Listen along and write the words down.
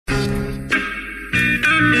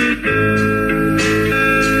Live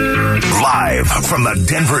from the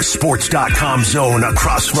DenverSports.com zone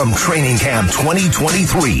across from Training Camp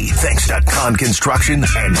 2023, thanks to Con Construction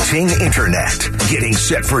and Ting Internet. Getting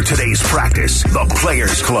set for today's practice, the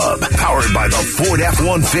Players Club, powered by the Ford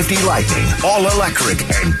F-150 Lightning, all electric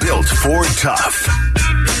and built Ford tough.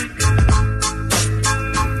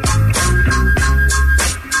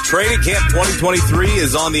 Training Camp 2023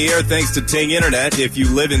 is on the air thanks to Ting Internet. If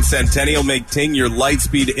you live in Centennial, make Ting your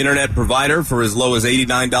Lightspeed internet provider for as low as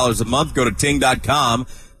 $89 a month. Go to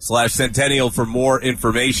ting.com/Centennial for more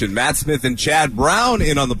information. Matt Smith and Chad Brown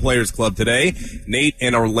in on the Players Club today. Nate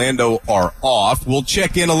and Orlando are off. We'll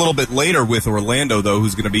check in a little bit later with Orlando, though,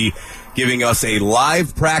 who's going to be giving us a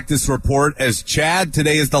live practice report. As Chad,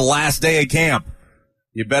 today is the last day of camp.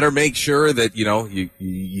 You better make sure that,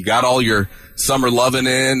 you got all your summer loving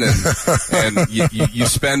in and you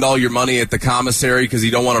spend all your money at the commissary because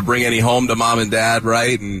you don't want to bring any home to mom and dad,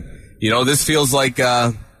 right? And, this feels like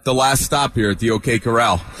the last stop here at the OK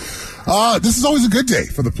Corral. This is always a good day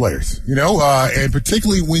for the players, and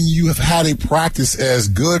particularly when you have had a practice as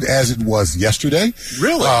good as it was yesterday.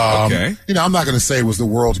 Really? Okay. I'm not going to say it was the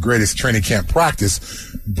world's greatest training camp practice,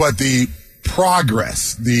 but the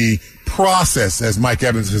progress, the process, as Mike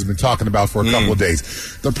Evans has been talking about for a couple of days,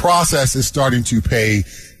 the process is starting to pay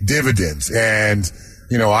dividends. And,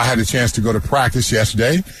 I had a chance to go to practice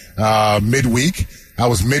yesterday, midweek. I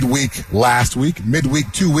was midweek last week,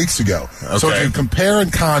 midweek 2 weeks ago. Okay. So to compare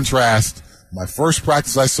and contrast my first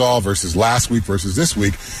practice I saw versus last week versus this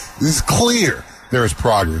week, it is clear there is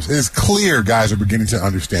progress. It is clear guys are beginning to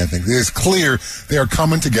understand things. It is clear they are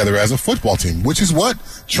coming together as a football team, which is what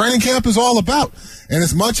training camp is all about. And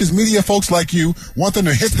as much as media folks like you want them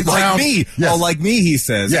to hit the ground. Like me. Yes. Oh, like me, he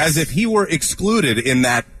says. Yes. As if he were excluded in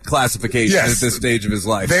that classification at this stage of his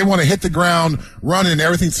life. They want to hit the ground running and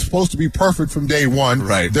everything's supposed to be perfect from day one.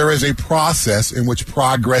 Right. There is a process in which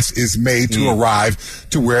progress is made to arrive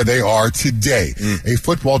to where they are today. A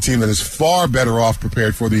football team that is far better off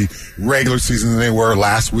prepared for the regular season than they were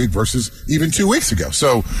last week versus even 2 weeks ago.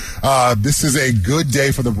 So, this is a good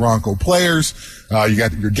day for the Bronco players. You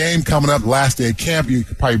got your game coming up, last day of camp. You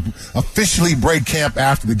could probably officially break camp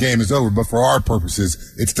after the game is over, but for our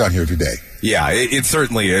purposes, it's done here today. Yeah, it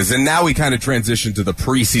certainly is. And now we kind of transition to the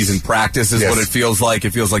preseason practice is what it feels like. It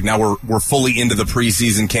feels like now we're fully into the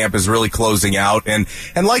preseason. Camp is really closing out. And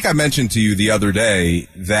like I mentioned to you the other day,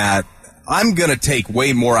 that I'm going to take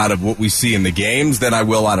way more out of what we see in the games than I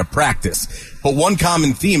will out of practice. But one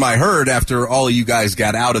common theme I heard after all of you guys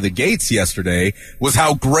got out of the gates yesterday was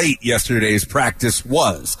how great yesterday's practice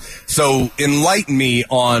was. So enlighten me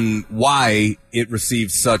on why it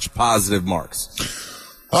received such positive marks.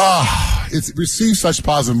 It's received such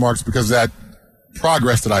positive marks because that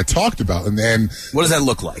progress that I talked about. And what does that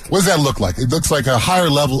look like? What does that look like? It looks like a higher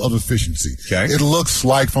level of efficiency. Okay. It looks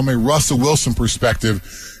like, from a Russell Wilson perspective,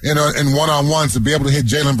 in one-on-ones, to be able to hit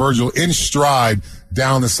Jalen Virgil in stride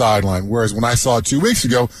down the sideline. Whereas when I saw it 2 weeks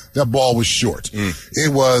ago, that ball was short.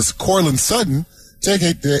 It was Courtland Sutton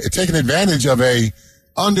taking advantage of a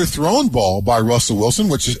underthrown ball by Russell Wilson,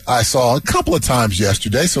 which I saw a couple of times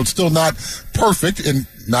yesterday. So it's still not perfect, and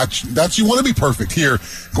not that you want to be perfect here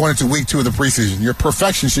going into week 2 of the preseason. Your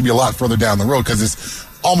perfection should be a lot further down the road because it's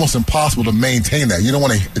almost impossible to maintain that. You don't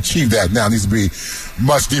want to achieve that now. It needs to be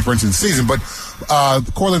much deeper into the season. But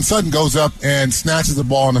Courtland Sutton goes up and snatches the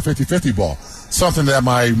ball on a 50-50 ball. Something that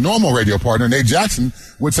my normal radio partner, Nate Jackson,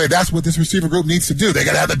 would say that's what this receiver group needs to do. They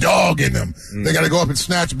got to have the dog in them. They got to go up and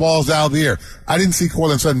snatch balls out of the air. I didn't see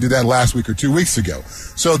Courtland Sutton do that last week or 2 weeks ago.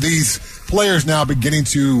 So these players now beginning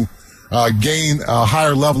to gain a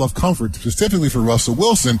higher level of comfort, specifically for Russell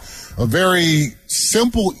Wilson. A very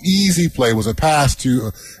simple, easy play was a pass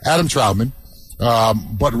to Adam Troutman.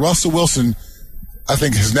 But Russell Wilson, I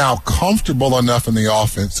think, is now comfortable enough in the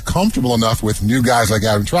offense, comfortable enough with new guys like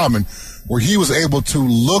Adam Troutman, where he was able to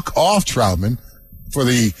look off Troutman for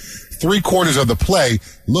the 3/4 of the play,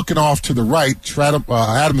 looking off to the right.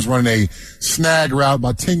 Adams running a snag route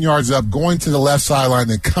about 10 yards up, going to the left sideline,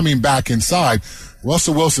 then coming back inside.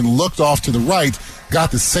 Russell Wilson looked off to the right,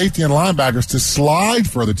 got the safety and linebackers to slide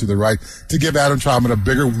further to the right to give Adam Troutman a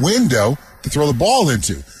bigger window to throw the ball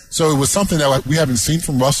into. So it was something that we haven't seen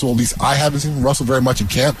from Russell, at least I haven't seen from Russell very much in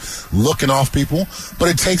camp, looking off people. But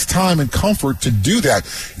it takes time and comfort to do that.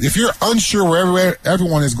 If you're unsure where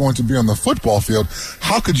everyone is going to be on the football field,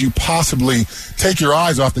 how could you possibly take your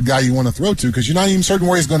eyes off the guy you want to throw to? Because you're not even certain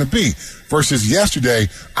where he's going to be. Versus yesterday,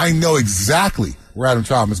 I know exactly where Adam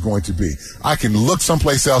Troutman is going to be. I can look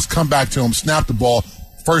someplace else, come back to him, snap the ball,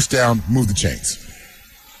 first down, move the chains.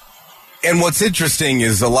 And what's interesting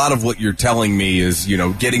is a lot of what you're telling me is,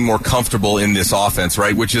 getting more comfortable in this offense,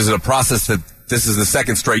 right? Which is a process that this is the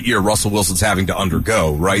second straight year Russell Wilson's having to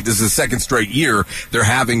undergo, right? This is the second straight year they're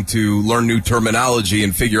having to learn new terminology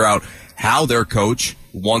and figure out how their coach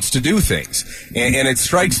wants to do things. And it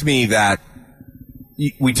strikes me that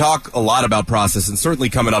we talk a lot about process, and certainly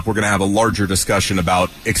coming up we're going to have a larger discussion about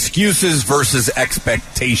excuses versus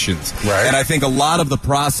expectations. Right. And I think a lot of the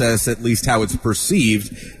process, at least how it's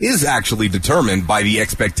perceived, is actually determined by the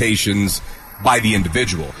expectations by the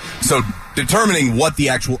individual. So determining what the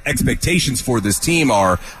actual expectations for this team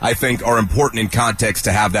are, I think, are important in context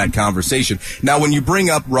to have that conversation. Now, when you bring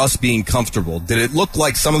up Russ being comfortable, did it look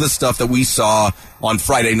like some of the stuff that we saw on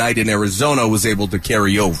Friday night in Arizona was able to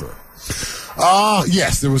carry over?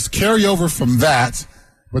 Yes, there was carryover from that,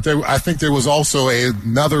 but I think there was also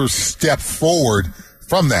another step forward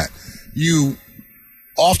from that. You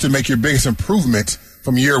often make your biggest improvement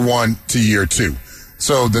from year one to year two.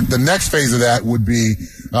 So the next phase of that would be,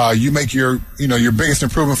 you make your biggest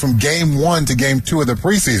improvement from game one to game two of the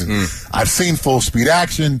preseason. I've seen full speed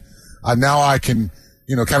action. Now I can,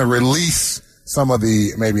 kind of release some of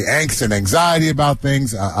the maybe angst and anxiety about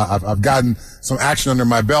things. I've gotten some action under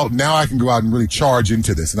my belt. Now I can go out and really charge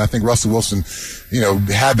into this. And I think Russell Wilson,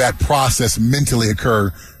 had that process mentally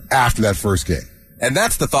occur after that first game. And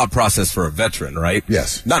that's the thought process for a veteran, right?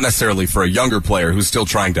 Yes. Not necessarily for a younger player who's still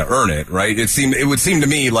trying to earn it, right? It would seem to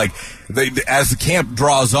me like as the camp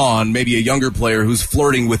draws on, maybe a younger player who's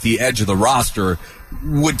flirting with the edge of the roster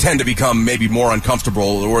would tend to become maybe more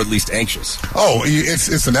uncomfortable or at least anxious. Oh,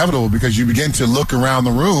 it's inevitable because you begin to look around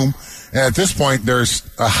the room, and at this point there's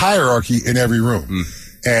a hierarchy in every room.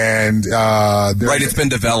 And right, it's been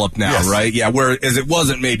developed now, yes. Right? Yeah, whereas it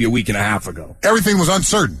wasn't maybe a week and a half ago. Everything was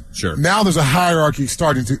uncertain. Sure. Now there's a hierarchy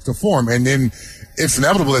starting to form, and then it's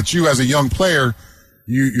inevitable that you, as a young player,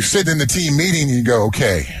 you sit in the team meeting and you go,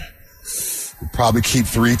 okay, we'll probably keep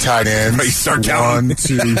 3 tight ends. Right, start counting. 1,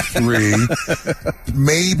 2, 3,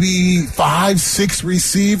 maybe 5, 6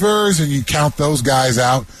 receivers, and you count those guys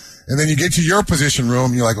out, and then you get to your position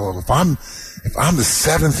room, and you're like, oh, if I'm the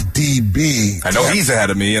 7th DB. I know he's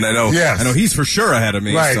ahead of me, and I know he's for sure ahead of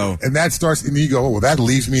me. Right. So. And that starts, and you go, well, that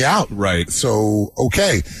leaves me out. Right. So,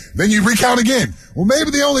 okay. Then you recount again. Well,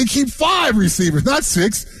 maybe they only keep 5 receivers, not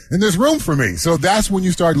 6, and there's room for me. So that's when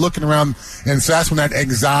you start looking around, and so that's when that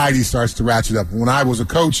anxiety starts to ratchet up. When I was a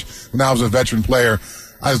coach, when I was a veteran player,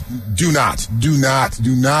 do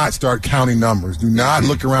not start counting numbers. Do not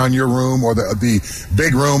look around your room or the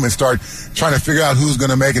big room and start trying to figure out who's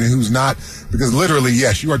going to make it and who's not. Because literally,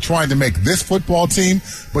 yes, you are trying to make this football team,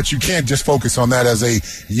 but you can't just focus on that as a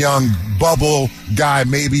young bubble guy,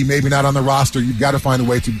 maybe not on the roster. You've got to find a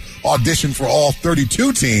way to audition for all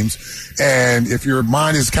 32 teams. And if your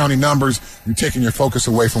mind is counting numbers, you're taking your focus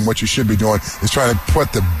away from what you should be doing, is trying to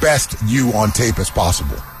put the best you on tape as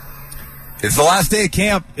possible. It's the last day of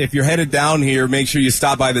camp. If you're headed down here, make sure you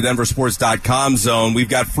stop by the DenverSports.com zone. We've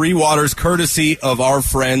got free waters courtesy of our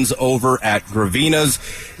friends over at Gravina's.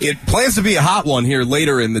 It plans to be a hot one here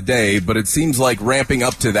later in the day, but it seems like ramping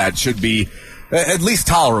up to that should be at least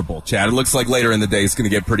tolerable, Chad. It looks like later in the day it's going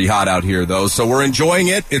to get pretty hot out here, though. So we're enjoying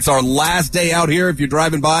it. It's our last day out here. If you're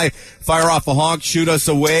driving by, fire off a honk, shoot us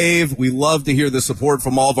a wave. We love to hear the support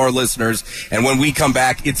from all of our listeners. And when we come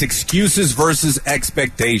back, it's excuses versus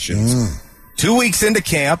expectations. 2 weeks into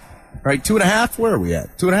camp, right? 2.5? Where are we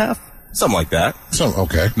at? 2.5? Something like that.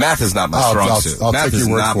 Okay. Math is not my strong suit. I'll Math take is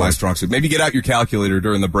your word not for my it. strong suit. Maybe get out your calculator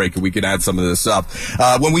during the break and we can add some of this up.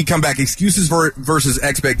 When we come back, excuses versus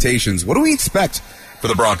expectations. What do we expect for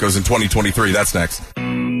the Broncos in 2023? That's next.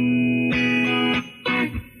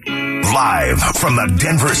 Live from the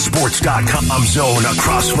DenverSports.com zone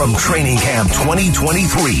across from Training Camp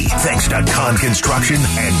 2023. Thanks to Con Construction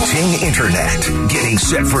and Ting Internet. Getting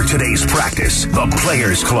set for today's practice. The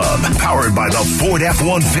Players Club. Powered by the Ford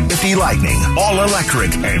F-150 Lightning. All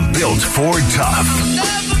electric and built Ford tough.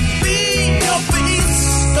 Never be your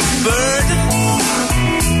beast of burden.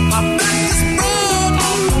 My back is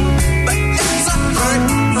broken, but it's a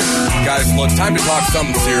hurt. Guys, look, time to talk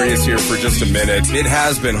something serious here for just a minute. It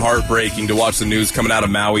has been heartbreaking to watch the news coming out of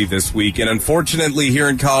Maui this week, and unfortunately here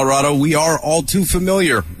in Colorado, we are all too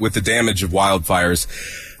familiar with the damage of wildfires.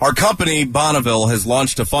 Our company, Bonneville, has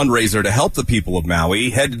launched a fundraiser to help the people of Maui.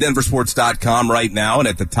 Head to DenverSports.com right now, and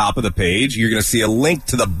at the top of the page, you're going to see a link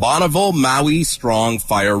to the Bonneville Maui Strong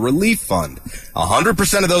Fire Relief Fund.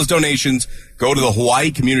 100% of those donations go to the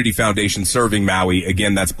Hawaii Community Foundation serving Maui.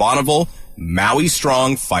 Again, that's Bonneville Maui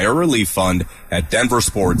Strong Fire Relief Fund at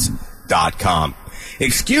DenverSports.com.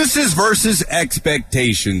 Excuses versus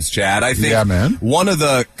expectations, Chad. I think one of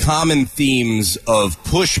the common themes of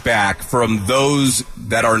pushback from those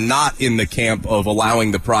that are not in the camp of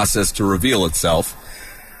allowing the process to reveal itself,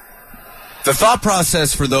 the thought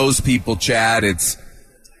process for those people, Chad, it's,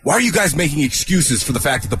 why are you guys making excuses for the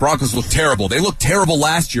fact that the Broncos look terrible? They looked terrible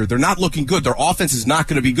last year. They're not looking good. Their offense is not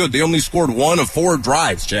going to be good. They only scored 1 of 4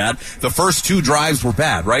 drives, Chad. The first 2 drives were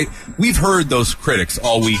bad, right? We've heard those critics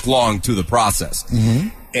all week long to the process. Mm-hmm.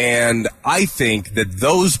 And I think that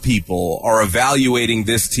those people are evaluating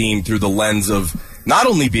this team through the lens of not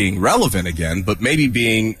only being relevant again, but maybe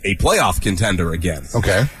being a playoff contender again.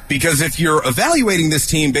 Okay. Because if you're evaluating this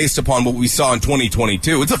team based upon what we saw in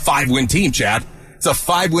 2022, it's a 5-win team, Chad. It's a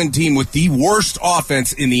 5-win team with the worst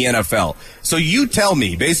offense in the NFL. So you tell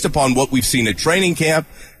me, based upon what we've seen at training camp,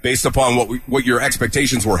 based upon what your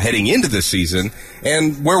expectations were heading into this season,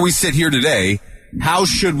 and where we sit here today, how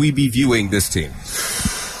should we be viewing this team?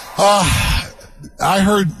 I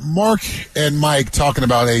heard Mark and Mike talking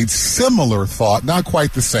about a similar thought, not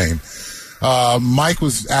quite the same. Mike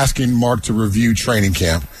was asking Mark to review training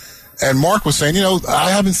camp. And Mark was saying, I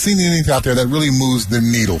haven't seen anything out there that really moves the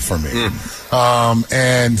needle for me.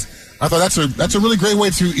 And I thought that's a really great way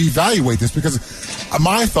to evaluate this, because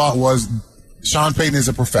my thought was Sean Payton is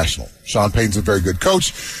a professional. Sean Payton's a very good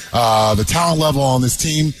coach. The talent level on this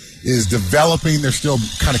team is developing. They're still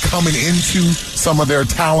kind of coming into some of their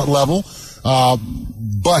talent level.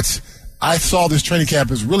 But I saw this training camp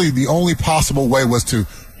as really the only possible way was to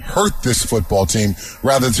hurt this football team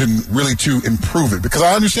rather than really to improve it, because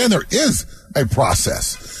I understand there is a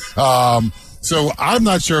process. So I'm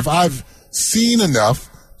not sure if I've seen enough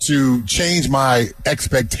to change my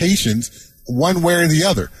expectations one way or the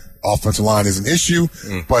other. Offensive line is an issue,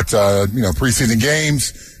 but preseason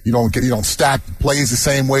games, you don't stack plays the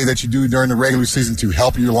same way that you do during the regular season to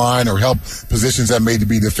help your line or help positions that may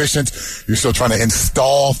be deficient. You're still trying to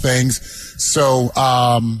install things. So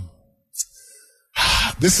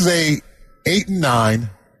this is a 8-9,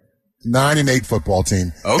 9-8 football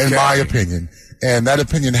team, in my opinion. And that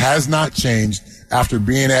opinion has not changed after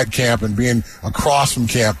being at camp and being across from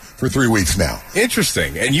camp for 3 weeks now.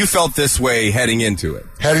 Interesting. And you felt this way heading into it?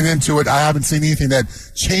 Heading into it, I haven't seen anything that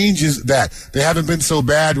changes that. They haven't been so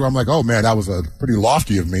bad where I'm like, oh man, that was pretty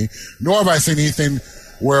lofty of me. Nor have I seen anything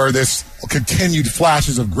where there's continued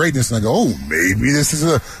flashes of greatness and I go, oh, maybe this is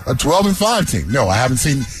a 12-5 team. No, I haven't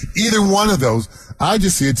seen either one of those. I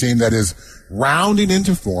just see a team that is rounding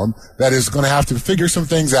into form, that is going to have to figure some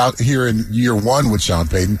things out here in year 1 with Sean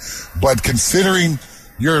Payton. But considering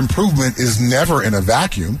your improvement is never in a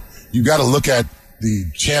vacuum, you got to look at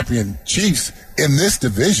the champion Chiefs in this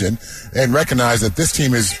division and recognize that this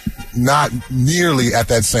team is not nearly at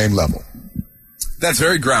that same level. That's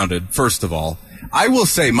very grounded, first of all. I will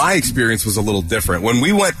say my experience was a little different. When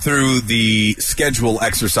we went through the schedule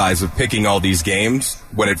exercise of picking all these games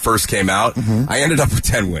when it first came out, I ended up with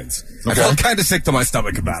 10 wins. Okay. I felt kind of sick to my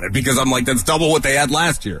stomach about it because I'm like, that's double what they had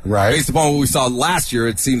last year. Right. Based upon what we saw last year,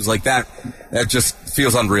 it seems like that just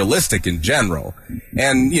feels unrealistic in general.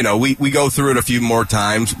 And, we go through it a few more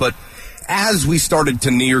times, but as we started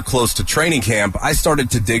to near close to training camp, I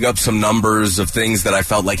started to dig up some numbers of things that I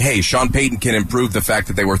felt like, hey, Sean Payton can improve the fact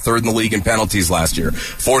that they were 3rd in the league in penalties last year,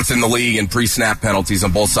 4th in the league in pre-snap penalties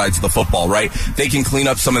on both sides of the football, right? They can clean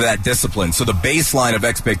up some of that discipline. So the baseline of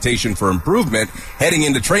expectation for improvement heading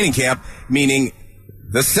into training camp, meaning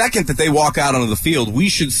the second that they walk out onto the field, we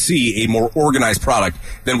should see a more organized product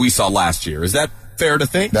than we saw last year. Is that fair to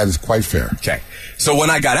think? That is quite fair. Okay. So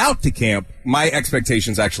when I got out to camp, my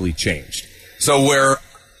expectations actually changed. So where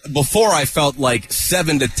before I felt like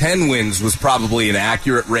 7 to 10 wins was probably an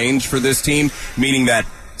accurate range for this team, meaning that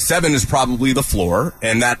 7 is probably the floor,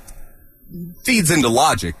 and that feeds into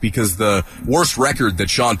logic because the worst record that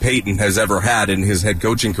Sean Payton has ever had in his head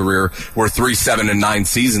coaching career were 3, 7, and 9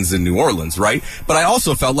 seasons in New Orleans, right? But I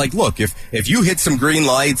also felt like, look, if you hit some green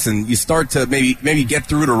lights and you start to maybe get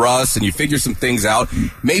through to Russ and you figure some things out,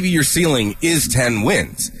 maybe your ceiling is 10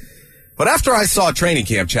 wins. But after I saw training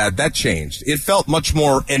camp, Chad, that changed. It felt much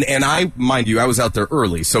more, and I, mind you, I was out there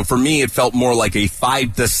early. So for me, it felt more like a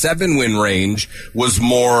 5 to 7 win range was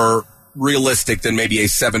more realistic than maybe a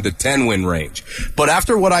 7 to 10 win range. But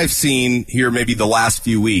after what I've seen here, maybe the last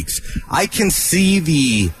few weeks, I can see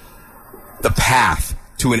the path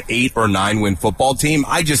to an 8 or 9 win football team.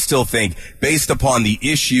 I just still think, based upon the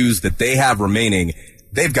issues that they have remaining,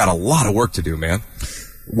 they've got a lot of work to do, man.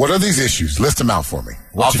 What are these issues? List them out for me.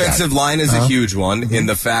 Offensive line is a huge one in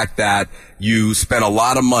the fact that you spent a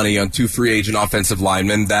lot of money on 2 free agent offensive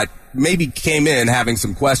linemen that maybe came in having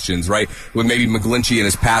some questions, right? With maybe McGlinchey and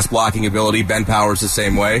his pass blocking ability, Ben Powers the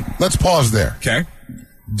same way. Let's pause there. Okay.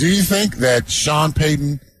 Do you think that Sean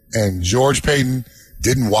Payton and George Payton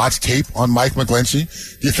didn't watch tape on Mike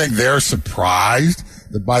McGlinchey? Do you think they're surprised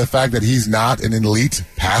by the fact that he's not an elite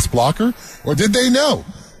pass blocker? Or did they know?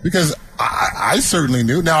 Because I certainly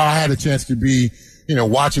knew. Now, I had a chance to be,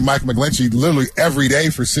 watching Mike McGlinchey literally every day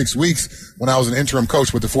for 6 weeks when I was an interim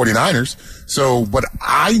coach with the 49ers. So, but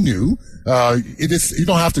I knew, you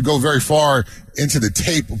don't have to go very far into the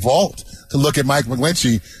tape vault to look at Mike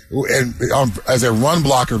McGlinchey and as a run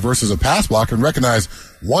blocker versus a pass blocker and recognize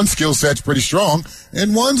one skill set's pretty strong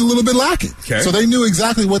and one's a little bit lacking. Okay. So they knew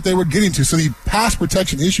exactly what they were getting to. So the pass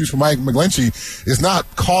protection issues for Mike McGlinchey is not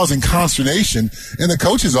causing consternation in the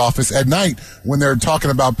coach's office at night when they're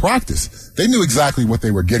talking about practice. They knew exactly what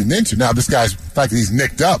they were getting into. Now this guy's, the fact that he's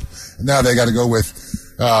nicked up, and now they got to go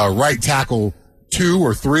with right tackle 2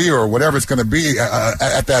 or 3 or whatever it's going to be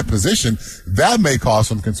at that position, that may cause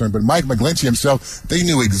some concern. But Mike McGlinchey himself, they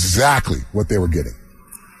knew exactly what they were getting.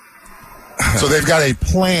 So they've got a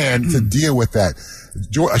plan to deal with that.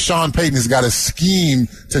 Sean Payton has got a scheme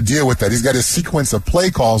to deal with that. He's got a sequence of play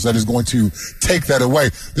calls that is going to take that away.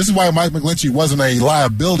 This is why Mike McGlinchey wasn't a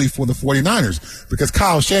liability for the 49ers, because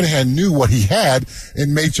Kyle Shanahan knew what he had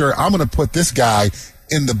and made sure, I'm going to put this guy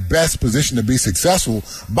in the best position to be successful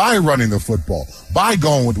by running the football, by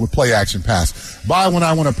going with play action pass, by when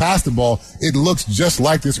I want to pass the ball, it looks just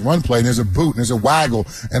like this run play, and there's a boot and there's a waggle,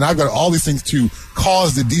 and I've got all these things to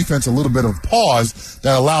cause the defense a little bit of pause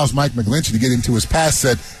that allows Mike McGlinchey to get into his pass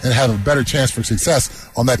set and have a better chance for success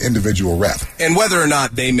on that individual rep. And whether or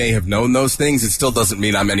not they may have known those things, it still doesn't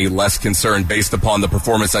mean I'm any less concerned based upon the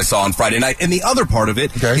performance I saw on Friday night. And the other part of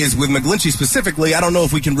it is with McGlinchey specifically, I don't know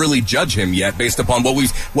if we can really judge him yet based upon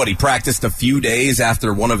what he practiced a few days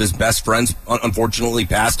after one of his best friends unfortunately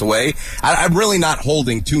passed away. I'm really not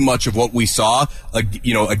holding too much of what we saw,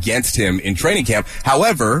 against him in training camp.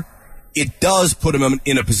 However, it does put him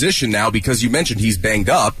in a position now, because you mentioned he's banged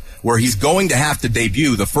up, where he's going to have to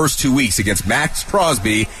debut the first 2 weeks against Max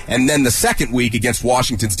Crosby and then the second week against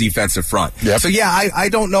Washington's defensive front. Yep. So yeah, I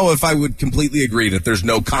don't know if I would completely agree that there's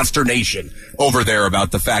no consternation over there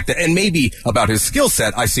about the fact that, and maybe about his skill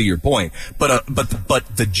set, I see your point, but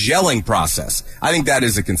the gelling process, I think that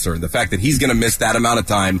is a concern. The fact that he's going to miss that amount of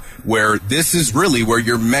time, where this is really where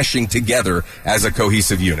you're meshing together as a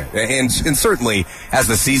cohesive unit. And certainly as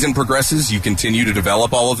the season progresses, you continue to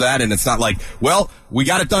develop all of that, and it's not like, well, we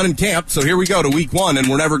got it done in camp, so here we go to week 1, and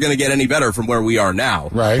we're never going to get any better from where we are now.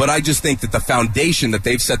 Right. But I just think that the foundation that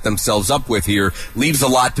they've set themselves up with here leaves a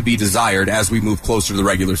lot to be desired as we move closer to the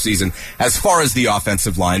regular season as far as the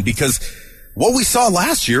offensive line, because what we saw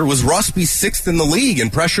last year was Russ be 6th in the league in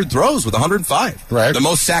pressured throws with 105. Right. The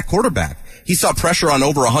most sacked quarterback. He saw pressure on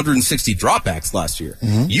over 160 dropbacks last year.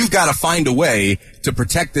 Mm-hmm. You've got to find a way to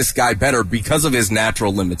protect this guy better because of his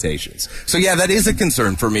natural limitations. So yeah, that is a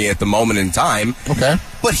concern for me at the moment in time. Okay.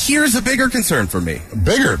 But here's a bigger concern for me.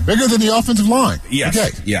 Bigger than the offensive line. Yes.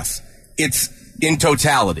 Okay. Yes. It's in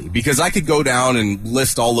totality, because I could go down and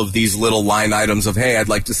list all of these little line items of, hey, I'd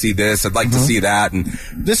like to see this, I'd like to see that, and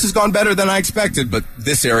this has gone better than I expected, but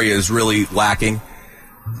this area is really lacking.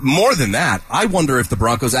 More than that, I wonder if the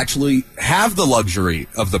Broncos actually have the luxury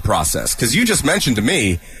of the process, because you just mentioned to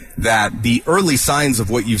me that the early signs of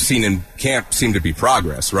what you've seen in camp seem to be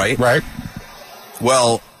progress, right? Right.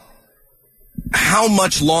 Well, how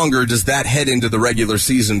much longer does that head into the regular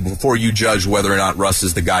season before you judge whether or not Russ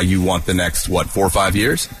is the guy you want the next, 4 or 5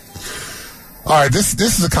 years? All right, this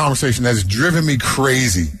is a conversation that's driven me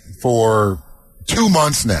crazy for 2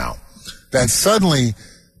 months now, that suddenly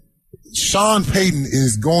Sean Payton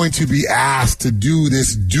is going to be asked to do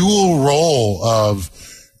this dual role of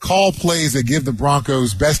call plays that give the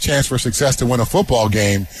Broncos best chance for success to win a football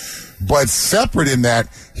game, but separate in that,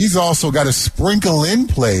 he's also got to sprinkle in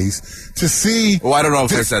plays to see. Well, I don't know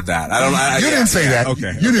if I said that. You didn't say that.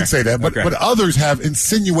 Okay. You didn't say that, but others have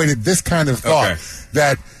insinuated this kind of thought,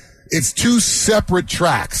 that it's 2 separate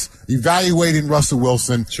tracks, evaluating Russell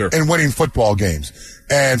Wilson and winning football games.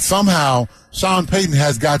 And somehow Sean Payton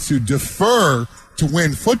has got to defer to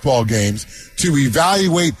win football games to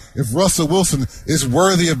evaluate if Russell Wilson is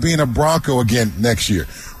worthy of being a Bronco again next year.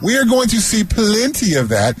 We are going to see plenty of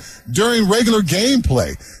that during regular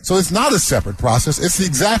gameplay. So it's not a separate process. It's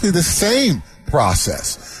exactly the same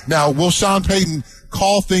process. Now, will Sean Payton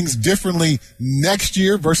call things differently next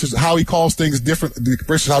year versus how he calls things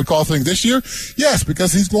versus how he calls things this year? Yes,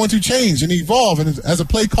 because he's going to change and evolve, and as a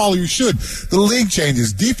play caller you should. The league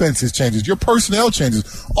changes, defenses changes, your personnel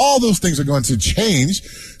changes. All those things are going to change.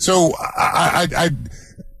 So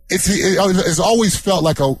it's always felt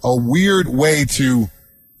like a weird way to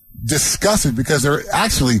discuss it because they're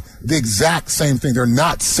actually the exact same thing. They're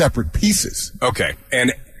not separate pieces. Okay.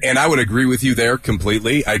 And I would agree with you there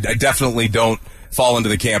completely. I definitely don't fall into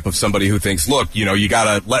the camp of somebody who thinks, look, you got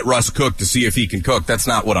to let Russ cook to see if he can cook. That's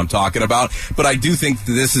not what I'm talking about. But I do think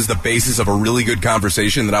that this is the basis of a really good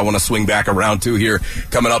conversation that I want to swing back around to here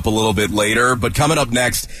coming up a little bit later. But coming up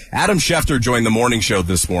next, Adam Schefter joined the morning show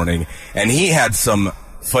this morning, and he had some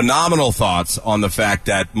phenomenal thoughts on the fact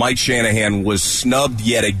that Mike Shanahan was snubbed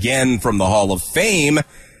yet again from the Hall of Fame.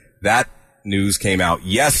 That news came out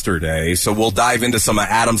yesterday, so we'll dive into some of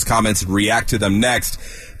Adam's comments and react to them next.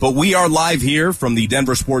 But we are live here from the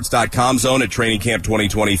DenverSports.com zone at Training Camp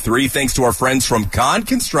 2023, thanks to our friends from Kahn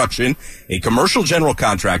Construction, a commercial general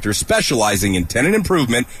contractor specializing in tenant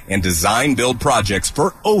improvement and design build projects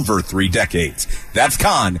for over 3 decades. That's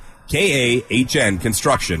Kahn, K-A-H-N,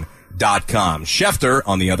 Construction.com. Schefter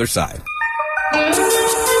on the other side.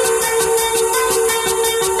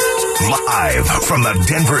 Live from the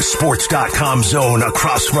DenverSports.com zone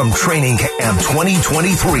across from Training Camp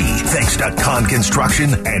 2023, thanks to Kahn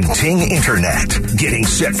Construction and Ting Internet. Getting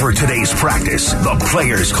set for today's practice, the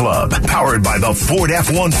Players Club, powered by the Ford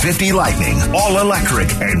F-150 Lightning, all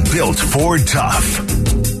electric and built Ford tough.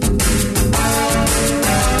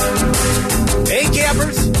 Hey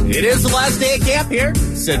campers, it is the last day of camp here.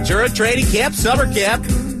 Centura Training Camp Summer Camp.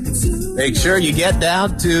 Make sure you get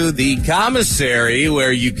down to the commissary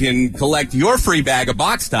where you can collect your free bag of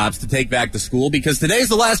box tops to take back to school, because today's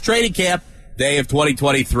the last training camp day of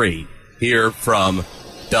 2023 here from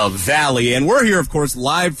the Valley. And we're here, of course,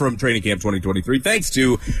 live from Training Camp 2023, thanks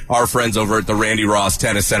to our friends over at the Randy Ross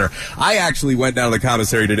Tennis Center. I actually went down to the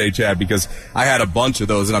commissary today, Chad, because I had a bunch of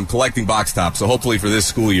those, and I'm collecting box tops. So hopefully for this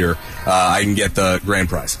school year, I can get the grand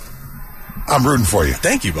prize. I'm rooting for you.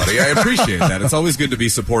 Thank you, buddy. I appreciate that. It's always good to be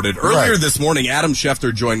supported. Earlier this morning, Adam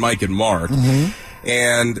Schefter joined Mike and Mark,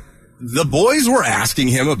 and the boys were asking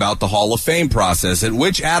him about the Hall of Fame process, at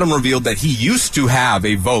which Adam revealed that he used to have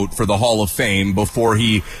a vote for the Hall of Fame before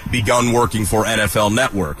he begun working for NFL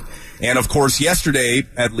Network. And of course, yesterday,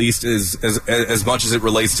 at least as much as it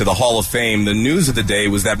relates to the Hall of Fame, the news of the day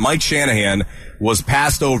was that Mike Shanahan was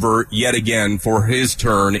passed over yet again for his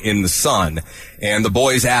turn in the Sun. And the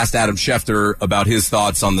boys asked Adam Schefter about his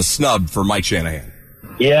thoughts on the snub for Mike Shanahan.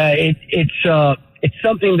 Yeah, it's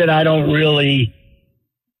something that I don't really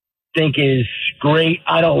think is great.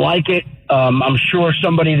 I don't like it. I'm sure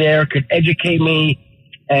somebody there could educate me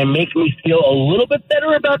and make me feel a little bit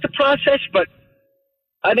better about the process, but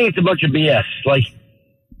I think it's a bunch of BS. Like,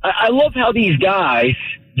 I love how these guys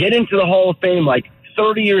get into the Hall of Fame like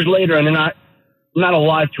 30 years later and they're not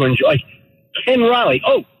alive to enjoy. Like Ken Riley.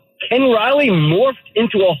 Oh, Ken Riley morphed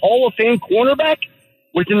into a Hall of Fame cornerback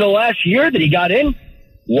within the last year that he got in.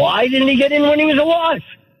 Why didn't he get in when he was alive?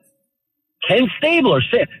 Ken Stabler.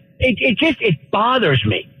 It bothers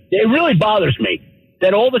me. It really bothers me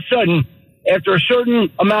that all of a sudden, after a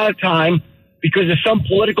certain amount of time, because of some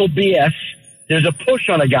political BS, there's a push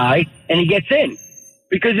on a guy and he gets in,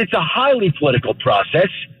 because it's a highly political process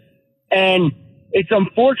and it's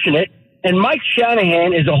unfortunate. And Mike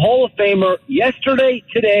Shanahan is a Hall of Famer yesterday,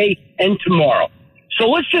 today, and tomorrow. So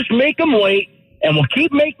let's just make him wait, and we'll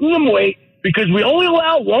keep making him wait, because we only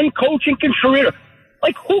allow one coaching career.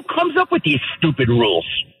 Like, who comes up with these stupid rules?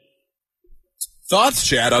 Thoughts,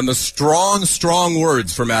 Chad, on the strong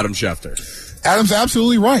words from Adam Schefter? Adam's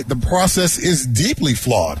absolutely right. The process is deeply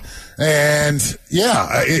flawed. And yeah,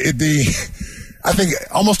 I think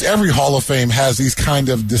almost every Hall of Fame has these kind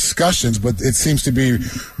of discussions, but it seems to be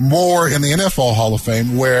more in the NFL Hall of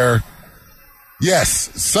Fame where, yes,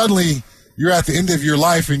 suddenly you're at the end of your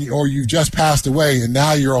life or you've just passed away and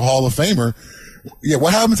now you're a Hall of Famer. Yeah,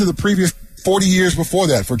 what happened to the previous 40 years before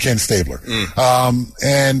that for Ken Stabler?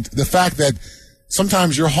 And the fact that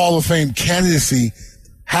sometimes your Hall of Fame candidacy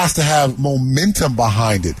has to have momentum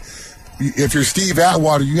behind it. If you're Steve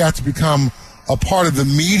Atwater, you have to become a part of the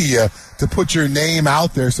media to put your name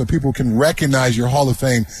out there so people can recognize your Hall of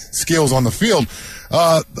Fame skills on the field.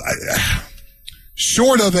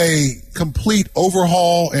 Short of a complete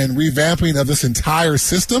overhaul and revamping of this entire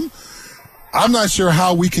system, I'm not sure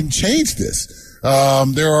how we can change this.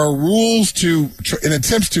 There are rules in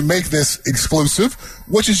attempts to make this exclusive,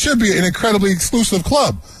 which it should be an incredibly exclusive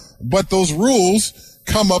club. But those rules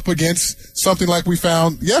come up against something like we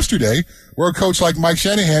found yesterday, where a coach like Mike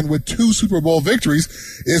Shanahan with 2 Super Bowl victories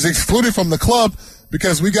is excluded from the club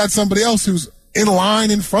because we got somebody else who's in line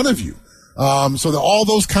in front of you. So that all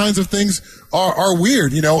those kinds of things are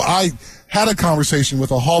weird. You know, I had a conversation with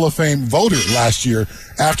a Hall of Fame voter last year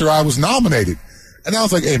after I was nominated. And I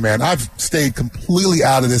was like, hey, man, I've stayed completely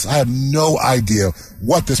out of this. I have no idea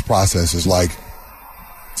what this process is like.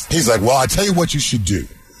 He's like, well, I tell you what you should do.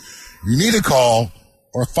 You need to call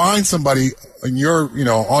or find somebody on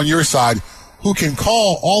your side who can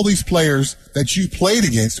call all these players that you played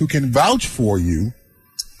against who can vouch for you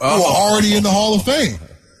who are already in the Hall of Fame.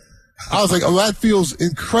 I was like, oh, that feels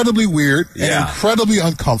incredibly weird and incredibly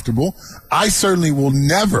uncomfortable. I certainly will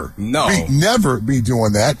never be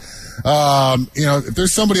doing that. If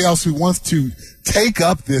there's somebody else who wants to take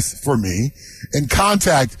up this for me and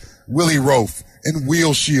contact Willie Roaf and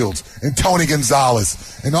Will Shields and Tony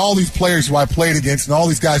Gonzalez and all these players who I played against and all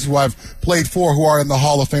these guys who I've played for who are in the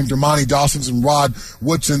Hall of Fame, Dermontti Dawsons and Rod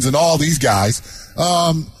Woodsons and all these guys,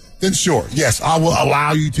 then sure, yes, I will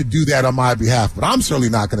allow you to do that on my behalf, but I'm certainly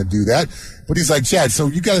not going to do that. But he's like, Chad, so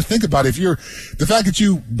you got to think about it. The fact that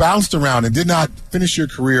you bounced around and did not finish your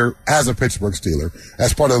career as a Pittsburgh Steeler,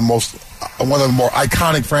 as part of one of the more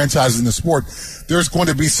iconic franchises in the sport, there's going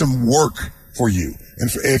to be some work for you.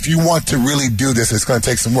 And if you want to really do this, it's going to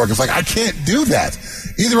take some work. It's like, I can't do that.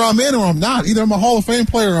 Either I'm in or I'm not. Either I'm a Hall of Fame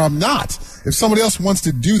player or I'm not. If somebody else wants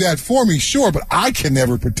to do that for me, sure, but I can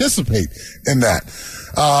never participate in that.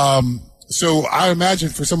 So I imagine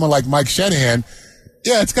for someone like Mike Shanahan,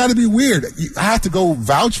 yeah, it's got to be weird. I have to go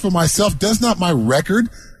vouch for myself. Does not my record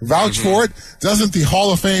vouch for it? Doesn't the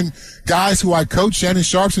Hall of Fame guys who I coach, Shannon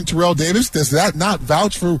Sharps and Terrell Davis, does that not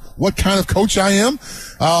vouch for what kind of coach I am?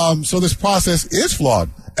 So this process is flawed,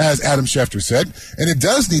 as Adam Schefter said, and it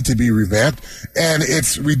does need to be revamped. And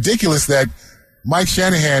it's ridiculous that Mike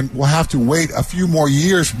Shanahan will have to wait a few more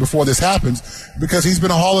years before this happens because he's been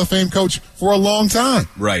a Hall of Fame coach for a long time.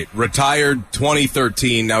 Right. Retired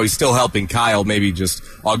 2013. Now he's still helping Kyle, maybe just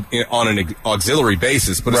on an auxiliary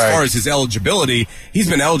basis. But as far as his eligibility, he's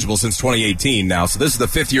been eligible since 2018 now. So this is the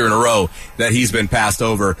 5th year in a row that he's been passed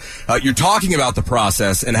over. You're talking about the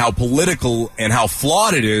process and how political and how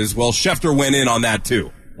flawed it is. Well, Schefter went in on that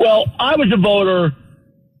too. Well, I was a voter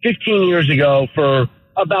 15 years ago for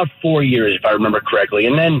about 4 years, if I remember correctly.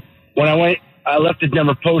 And then when I left the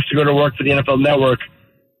Denver Post to go to work for the NFL Network,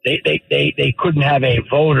 they couldn't have a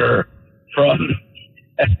voter from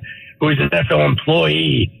who is an NFL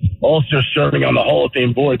employee also serving on the Hall of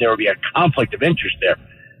Fame board. There would be a conflict of interest there.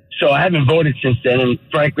 So I haven't voted since then, and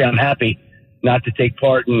frankly, I'm happy not to take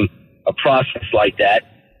part in a process like that.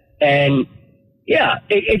 And yeah,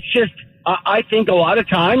 it's just, I think a lot of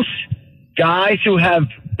times guys who have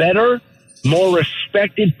better, more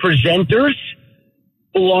respected presenters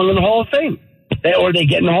belong in the Hall of Fame, or they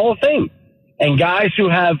get in the Hall of Fame. And guys who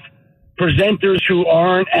have presenters who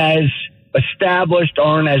aren't as established,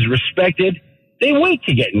 aren't as respected, they wait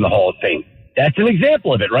to get in the Hall of Fame. That's an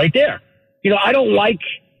example of it right there. I don't like,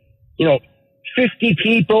 50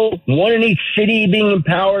 people, one in each city being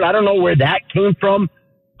empowered. I don't know where that came from.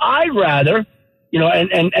 I'd rather,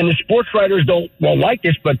 and the sports writers won't like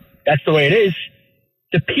this, but that's the way it is.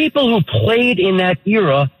 The people who played in that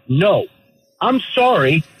era know. I'm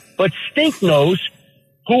sorry, but Stink knows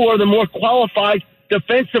who are the more qualified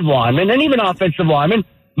defensive linemen and even offensive linemen,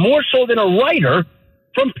 more so than a writer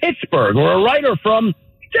from Pittsburgh or a writer from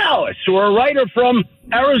Dallas or a writer from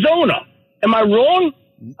Arizona. Am I wrong?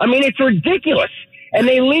 I mean, it's ridiculous. And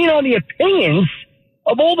they lean on the opinions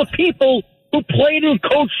of all the people who played and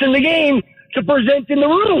coached in the game to present in the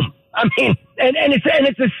room. I mean, and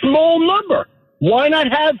it's a small number. Why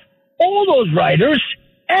not have all those writers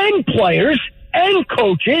and players and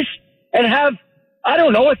coaches and have,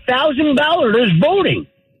 1,000 balloters voting?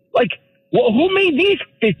 Like, who made these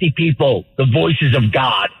 50 people the voices of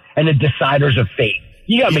God and the deciders of fate?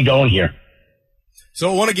 You got me going here.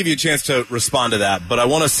 So I want to give you a chance to respond to that, but I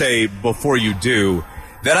want to say before you do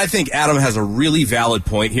that I think Adam has a really valid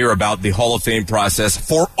point here about the Hall of Fame process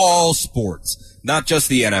for all sports. Not just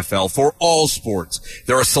the NFL, for all sports.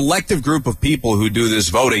 There are a selective group of people who do this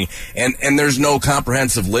voting, and there's no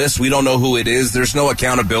comprehensive list. We don't know who it is. There's no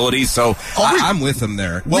accountability, so I'm with them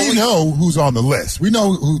there. We know who's on the list. We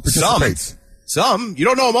know who participates. Some. You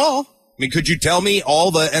don't know them all. I mean, could you tell me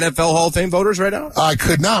all the NFL Hall of Fame voters right now? I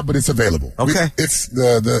could not, but it's available. Okay. It's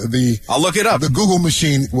the I'll look it up. The Google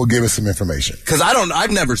machine will give us some information. Because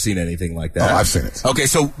I've never seen anything like that. Oh, I've seen it. Okay,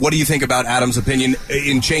 so what do you think about Adam's opinion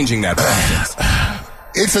in changing that process?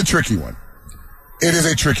 It's a tricky one. It is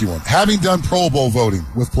a tricky one. Having done Pro Bowl voting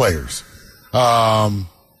with players,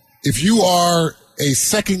 if you are a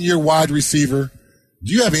second-year wide receiver,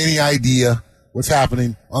 do you have any idea what's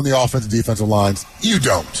happening on the offensive defensive lines? You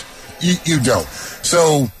don't. You don't.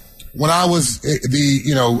 So when I was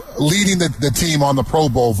leading the team on the Pro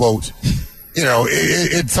Bowl vote,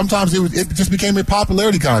 sometimes it just became a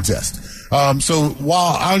popularity contest. So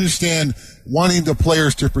while I understand wanting the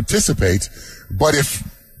players to participate. But if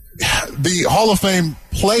the Hall of Fame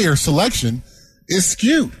player selection is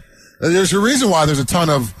skewed, there's a reason why there's a ton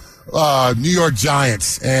of New York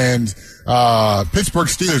Giants and Pittsburgh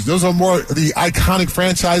Steelers. Those are more the iconic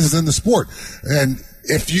franchises in the sport. And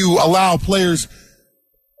if you allow players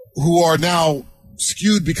who are now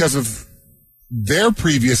skewed because of their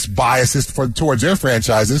previous biases towards their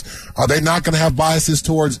franchises, are they not going to have biases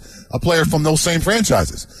towards a player from those same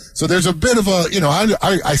franchises? So there's a bit of a,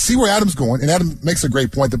 I see where Adam's going, and Adam makes a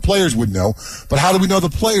great point. The players would know, but how do we know the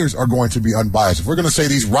players are going to be unbiased? If we're going to say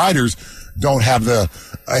these riders don't have a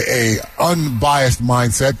unbiased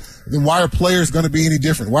mindset, then why are players going to be any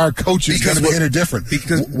different? Why are coaches going to be any different?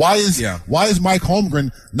 Because why is Mike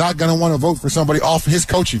Holmgren not going to want to vote for somebody off his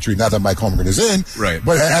coaching tree? Not that Mike Holmgren is in, right?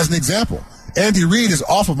 But as an example, Andy Reid is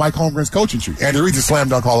off of Mike Holmgren's coaching tree. Andy Reid's a slam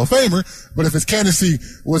dunk Hall of Famer, but if his candidacy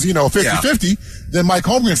was, 50-50, then Mike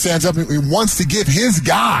Holmgren stands up and he wants to give his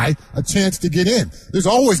guy a chance to get in. There's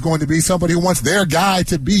always going to be somebody who wants their guy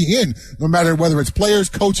to be in, no matter whether it's players,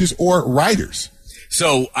 coaches, or writers.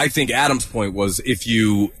 So I think Adam's point was if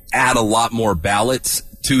you add a lot more ballots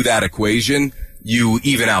to that equation, you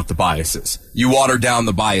even out the biases. You water down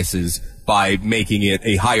the biases by making it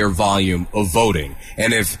a higher volume of voting.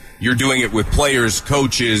 And if you're doing it with players,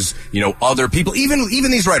 coaches, other people, even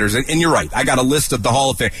these writers, and you're right, I got a list of the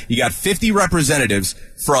Hall of Fame. You got 50 representatives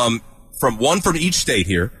from one from each state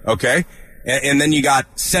here, okay? And then you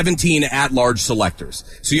got 17 at-large selectors.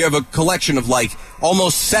 So you have a collection of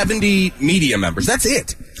almost 70 media members. That's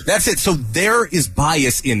it. So there is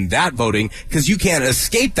bias in that voting because you can't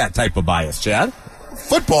escape that type of bias, Chad.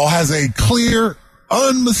 Football has a clear,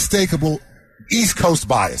 unmistakable East Coast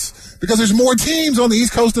bias because there's more teams on the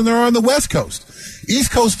East Coast than there are on the West Coast.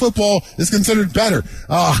 East Coast football is considered better.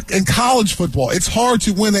 In college football, it's hard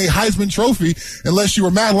to win a Heisman Trophy unless you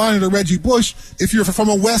were Matt Leinart or Reggie Bush. If you're from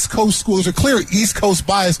a West Coast school, there's a clear East Coast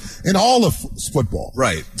bias in all of football.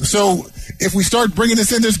 Right. So if we start bringing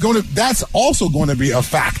this in, that's also going to be a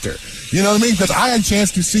factor. You know what I mean? Because I had a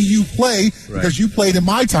chance to see you play because you played in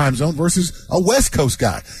my time zone versus a West Coast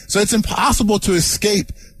guy. So it's impossible to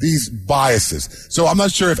escape these biases. So I'm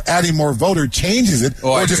not sure if adding more voter changes it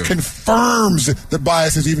or just confirms the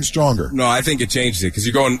bias is even stronger. No, I think it changes it because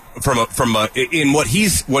you're going in what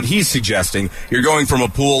he's suggesting, you're going from a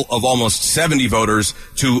pool of almost 70 voters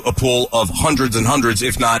to a pool of hundreds and hundreds,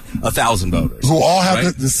 if not 1,000 voters. Who all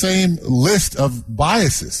have the same list of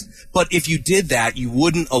biases. But if you did that, you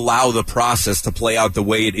wouldn't allow the process to play out the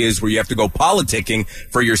way it is where you have to go politicking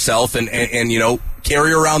for yourself and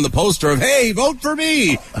carry around the poster of, hey, vote for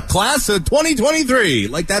me, class of 2023.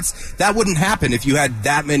 That wouldn't happen if you had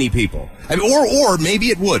that many people. I mean, or maybe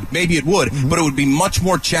it would, but it would be much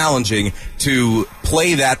more challenging to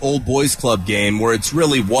play that old boys club game where it's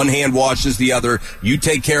really one hand washes the other. You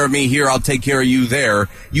take care of me here, I'll take care of you there.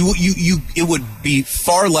 It would be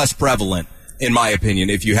far less prevalent, in my opinion,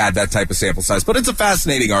 if you had that type of sample size. But it's a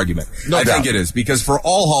fascinating argument. I think it is, because for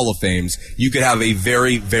all Hall of Fames, you could have a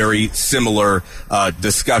very, very similar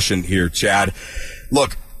discussion here, Chad.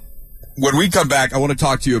 Look, when we come back, I want to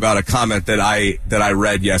talk to you about a comment that I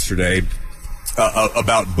read yesterday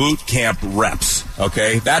about boot camp reps.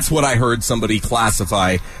 Okay? That's what I heard somebody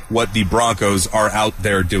classify what the Broncos are out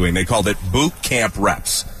there doing. They called it boot camp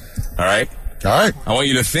reps. All right? All right. I want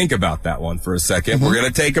you to think about that one for a second. Mm-hmm. We're going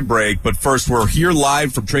to take a break, but first we're here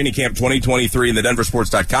live from Training Camp 2023 in the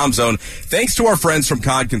DenverSports.com zone. Thanks to our friends from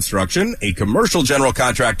Kahn Construction, a commercial general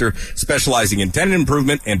contractor specializing in tenant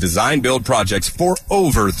improvement and design build projects for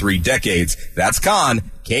over 3 decades. That's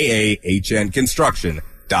Kahn, Kahn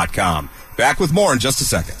Construction.com. Back with more in just a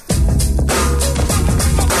second.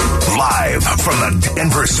 Live from the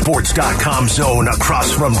DenverSports.com zone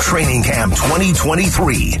across from Training Camp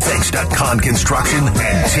 2023. Thanks to Kahn Construction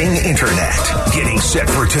and Ting Internet. Getting set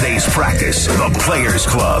for today's practice. The Players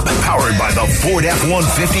Club. Powered by the Ford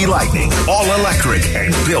F-150 Lightning. All electric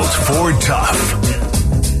and built Ford tough.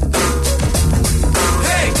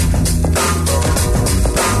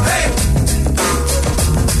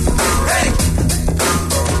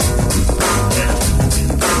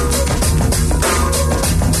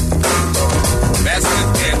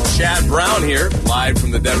 Chad Brown here, live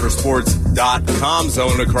from the DenverSports.com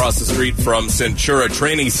zone across the street from Centura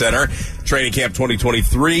Training Center. Training Camp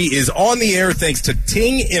 2023 is on the air thanks to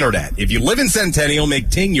Ting Internet. If you live in Centennial,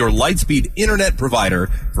 make Ting your Lightspeed Internet provider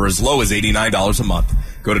for as low as $89 a month.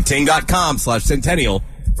 Go to ting.com/Centennial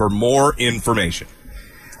for more information.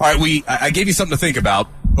 All right, I gave you something to think about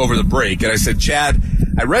over the break, and I said, Chad,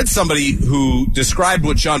 I read somebody who described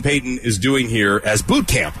what Sean Payton is doing here as boot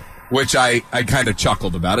camp, which I kind of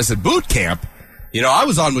chuckled about. I said, boot camp? You know, I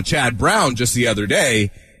was on with Chad Brown just the other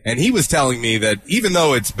day, and he was telling me that even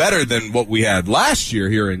though it's better than what we had last year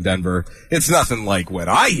here in Denver, it's nothing like when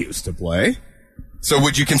I used to play. So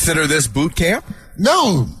would you consider this boot camp?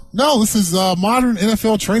 No, this is modern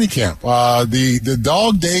NFL training camp. The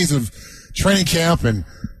dog days of training camp and,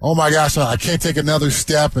 oh my gosh, I can't take another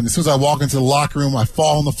step. And as soon as I walk into the locker room, I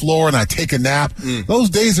fall on the floor and I take a nap. Those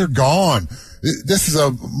days are gone. This is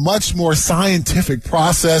a much more scientific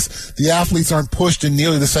process. The athletes aren't pushed in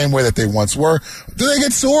nearly the same way that they once were. Do they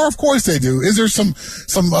get sore? Of course they do. Is there some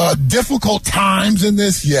difficult times in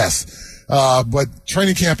this? Yes. But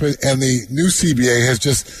training camp and the new CBA has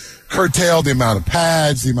just curtailed the amount of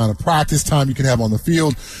pads, the amount of practice time you can have on the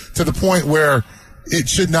field to the point where it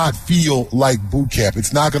should not feel like boot camp.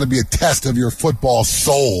 It's not going to be a test of your football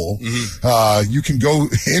soul. You can go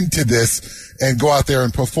into this and go out there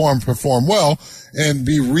and perform well and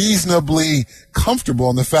be reasonably comfortable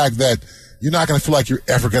in the fact that you're not going to feel like you're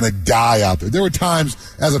ever going to die out there. There were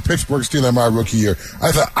times as a Pittsburgh Steeler in my rookie year,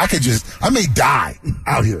 I thought I may die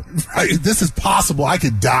out here. This is possible. I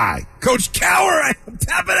could die. Coach Cower,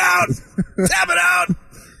 tap it out. Tap it out.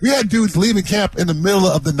 We had dudes leaving camp in the middle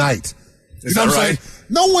of the night. Is that right?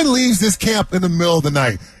 No one leaves this camp in the middle of the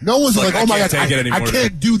night. No one's like, oh my God, I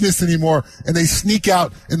can't do this anymore. And they sneak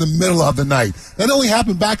out in the middle of the night. That only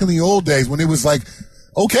happened back in the old days when it was like,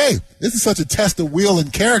 okay, this is such a test of will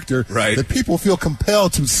and character that people feel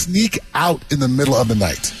compelled to sneak out in the middle of the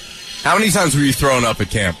night. How many times were you thrown up at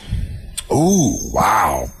camp? Ooh,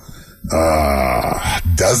 wow.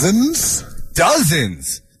 Dozens?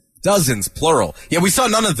 Dozens, plural. Yeah, we saw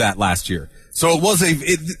none of that last year. So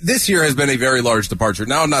this year has been a very large departure.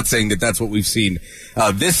 Now, I'm not saying that that's what we've seen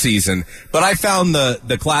this season, but I found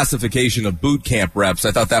the classification of boot camp reps.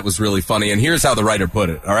 I thought that was really funny. And here's how the writer put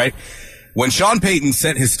it. All right. When Sean Payton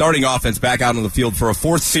sent his starting offense back out on the field for a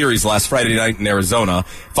fourth series last Friday night in Arizona,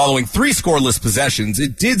 following 3 scoreless possessions,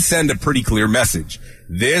 it did send a pretty clear message.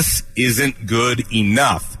 This isn't good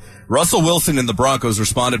enough. Russell Wilson and the Broncos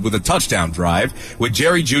responded with a touchdown drive, with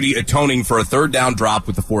Jerry Jeudy atoning for a third down drop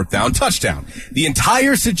with the fourth down touchdown. The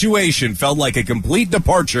entire situation felt like a complete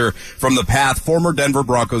departure from the path former Denver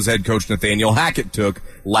Broncos head coach Nathaniel Hackett took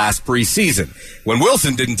last preseason, when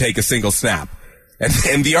Wilson didn't take a single snap.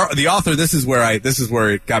 And the author, this is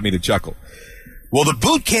where it got me to chuckle. Will the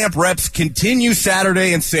boot camp reps continue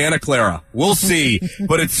Saturday in Santa Clara? We'll see,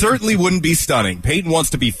 but it certainly wouldn't be stunning. Peyton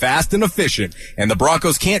wants to be fast and efficient, and the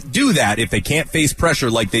Broncos can't do that if they can't face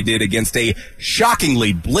pressure like they did against a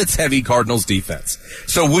shockingly blitz-heavy Cardinals defense.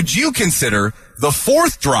 So would you consider the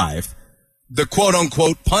fourth drive, the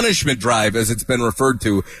quote-unquote punishment drive, as it's been referred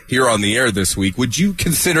to here on the air this week, would you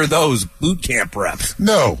consider those boot camp reps?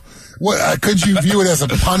 No. Could you view it as a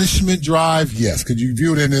punishment drive? Yes. Could you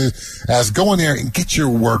view it as go in there and get your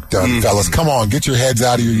work done, fellas? Come on, get your heads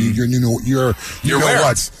out of your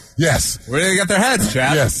what's. Yes. Where they got their heads,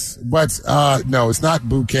 Chad? Yes. But, no, it's not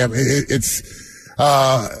boot camp.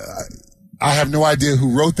 I have no idea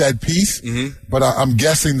who wrote that piece, but I'm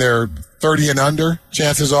guessing they're 30 and under,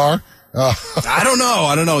 chances are. I don't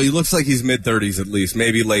know. He looks like he's mid-30s at least,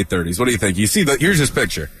 maybe late 30s. What do you think? Here's his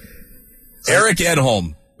picture. Eric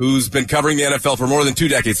Edholm, who's been covering the NFL for more than 2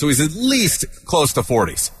 decades, so he's at least close to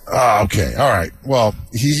 40s. Oh, okay. All right. Well,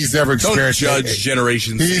 he's never experienced... Don't judge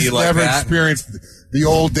Generation Z like that. He's never experienced the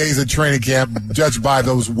old days of training camp, judged by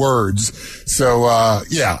those words. So,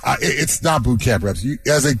 it's not boot camp reps.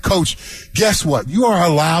 As a coach, guess what? You are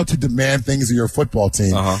allowed to demand things of your football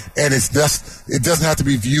team, and it doesn't have to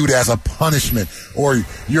be viewed as a punishment, or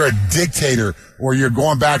you're a dictator, or you're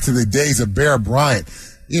going back to the days of Bear Bryant.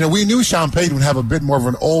 You know, we knew Sean Payton would have a bit more of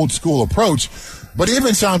an old school approach, but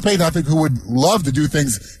even Sean Payton, I think, who would love to do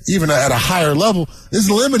things even at a higher level, is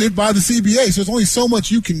limited by the CBA. So there's only so much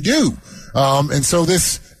you can do. And so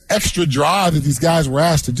this extra drive that these guys were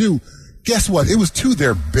asked to do, guess what? It was to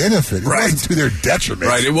their benefit. It wasn't to their detriment.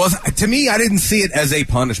 Right. It was, to me, I didn't see it as a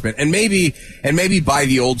punishment. And maybe by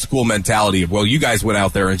the old school mentality of, well, you guys went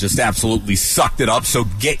out there and just absolutely sucked it up, so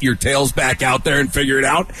get your tails back out there and figure it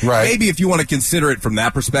out. Right. Maybe if you want to consider it from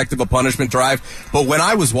that perspective, a punishment drive. But when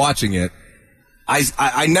I was watching it,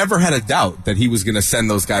 I never had a doubt that he was going to send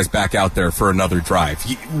those guys back out there for another drive.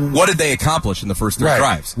 What did they accomplish in the first 3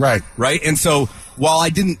 drives? Right. And so, while I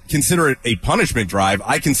didn't consider it a punishment drive,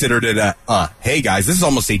 I considered it hey guys, this is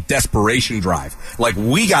almost a desperation drive. Like,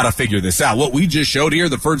 we got to figure this out. What we just showed here,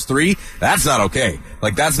 the first 3, that's not okay.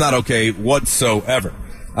 Like, that's not okay whatsoever.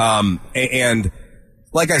 And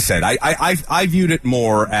like I said, I viewed it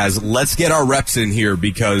more as, let's get our reps in here,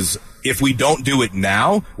 because if we don't do it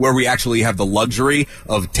now, where we actually have the luxury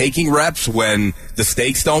of taking reps when the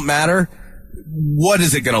stakes don't matter, what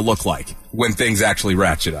is it going to look like? when things actually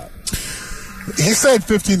ratchet up. He said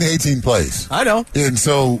 15 to 18 plays. I know. And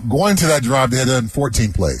so going to that drive, they had done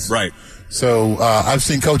 14 plays. Right. So I've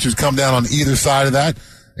seen coaches come down on either side of that,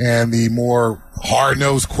 and the more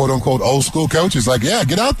hard-nosed, quote-unquote, old-school coach is like, yeah,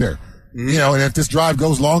 get out there. Mm-hmm. You know, and if this drive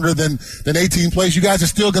goes longer than 18 plays, you guys are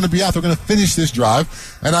still going to be out there. We're going to finish this drive.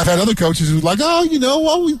 And I've had other coaches who are like, oh, you know,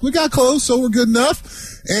 well, we got close, so we're good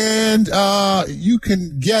enough. And you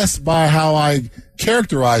can guess by how I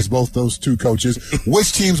characterize both those two coaches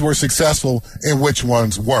which teams were successful and which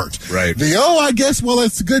ones weren't. Right. I guess, well,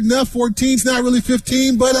 it's good enough. 14's not really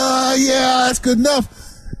 15, but yeah, that's good enough.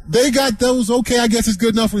 They got those, okay, I guess it's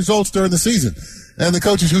good enough results during the season. And the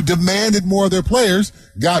coaches who demanded more of their players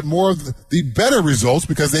got more of the better results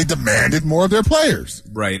because they demanded more of their players.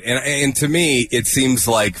 Right. And to me, it seems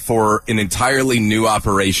like for an entirely new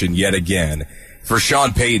operation yet again, for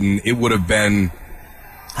Sean Payton, it would have been,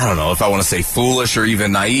 I don't know if I want to say foolish or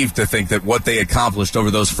even naive to think that what they accomplished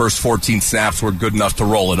over those first 14 snaps were good enough to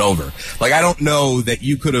roll it over. Like, I don't know that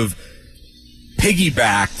you could have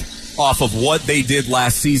piggybacked off of what they did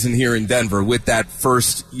last season here in Denver with that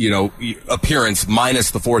first, appearance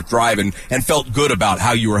minus the fourth drive and felt good about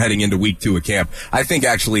how you were heading into week 2 of camp. I think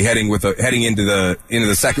actually heading into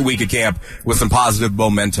the second week of camp with some positive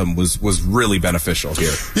momentum was really beneficial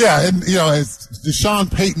here. Yeah, and did Sean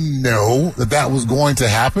Payton know that was going to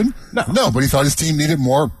happen? No, but he thought his team needed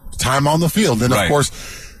more time on the field. And of course,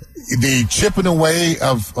 the chipping away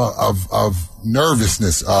of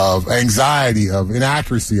nervousness, of anxiety, of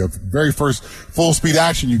inaccuracy, of very first full speed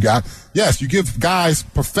action you got. Yes, you give guys,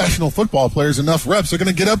 professional football players, enough reps, they're going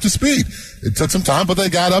to get up to speed. It took some time, but they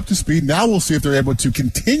got up to speed. Now we'll see if they're able to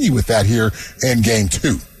continue with that here in game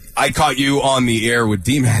 2. I caught you on the air with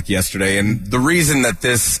D-Mac yesterday, and the reason that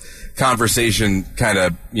this conversation kind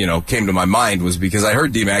of, came to my mind was because I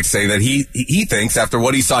heard D-Mac say that he thinks after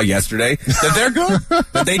what he saw yesterday that they're good,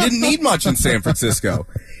 that they didn't need much in San Francisco.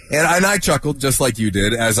 And I chuckled just like you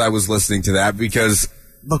did as I was listening to that because,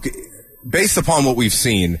 look, based upon what we've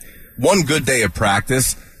seen, one good day of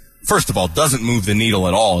practice, first of all, doesn't move the needle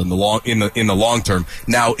at all in the long term.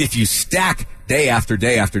 Now, if you stack day after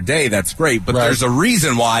day after day, that's great. But there's a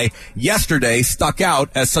reason why yesterday stuck out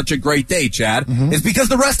as such a great day, Chad, is because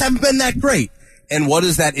the rest haven't been that great. And what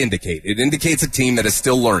does that indicate? It indicates a team that is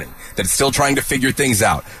still learning, that is still trying to figure things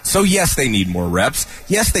out. So yes, they need more reps.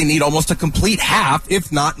 Yes, they need almost a complete half,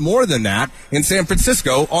 if not more than that, in San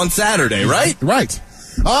Francisco on Saturday, right? Right.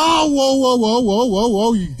 Oh,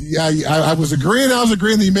 whoa. Yeah, I was agreeing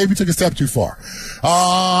that you maybe took a step too far.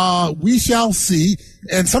 We shall see.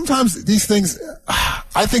 And sometimes these things,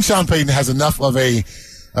 I think Sean Payton has enough of a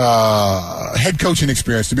head coaching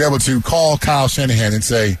experience to be able to call Kyle Shanahan and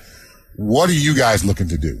say, what are you guys looking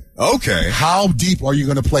to do? Okay. How deep are you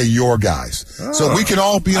going to play your guys? So we can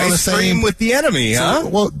all be on the same with the enemy, huh?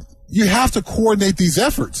 Well, you have to coordinate these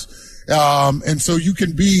efforts. And so you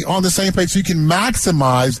can be on the same page so you can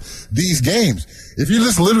maximize these games. If you're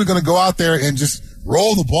just literally going to go out there and just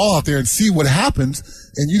roll the ball out there and see what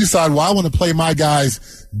happens, and you decide, well, I want to play my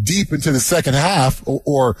guys deep into the second half,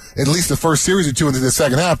 or at least the first series or two into the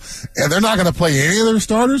second half, and they're not going to play any of their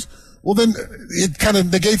starters, well, then it kind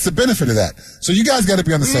of negates the benefit of that. So you guys got to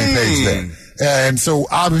be on the same page there. And so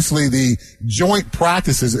obviously the joint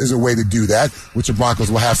practices is a way to do that, which the Broncos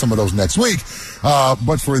will have some of those next week.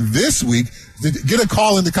 But for this week, to get a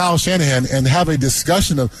call into Kyle Shanahan and have a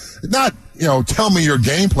discussion of not, tell me your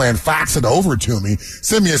game plan, fax it over to me,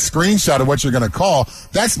 send me a screenshot of what you're going to call.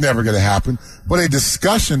 That's never going to happen. But a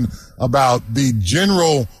discussion about the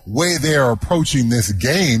general way they are approaching this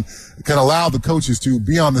game can allow the coaches to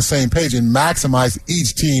be on the same page and maximize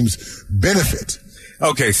each team's benefit.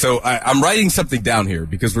 Okay, so I'm writing something down here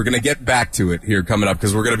because we're going to get back to it here coming up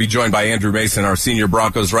because we're going to be joined by Andrew Mason, our senior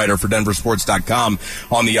Broncos writer for DenverSports.com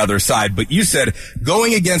on the other side. But you said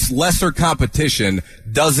going against lesser competition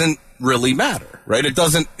doesn't really matter, right? It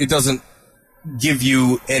doesn't give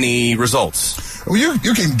you any results. Well,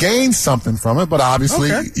 you can gain something from it, but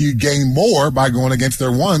obviously you gain more by going against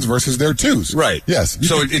their ones versus their twos. Right. Yes.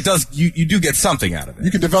 So it does, you do get something out of it.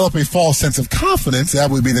 You can develop a false sense of confidence.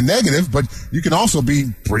 That would be the negative, but you can also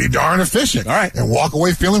be pretty darn efficient. All right. And walk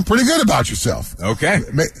away feeling pretty good about yourself. Okay.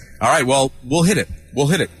 All right. Well, we'll hit it.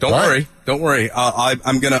 Don't worry. Don't worry.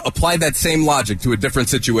 I'm going to apply that same logic to a different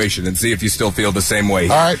situation and see if you still feel the same way.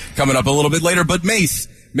 All right. Coming up a little bit later, but Mace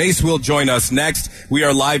will join us next. We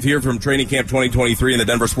are live here from Training Camp 2023 in the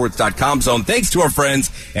DenverSports.com zone. Thanks to our friends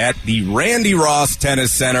at the Randy Ross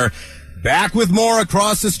Tennis Center. Back with more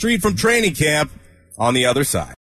across the street from Training Camp on the other side.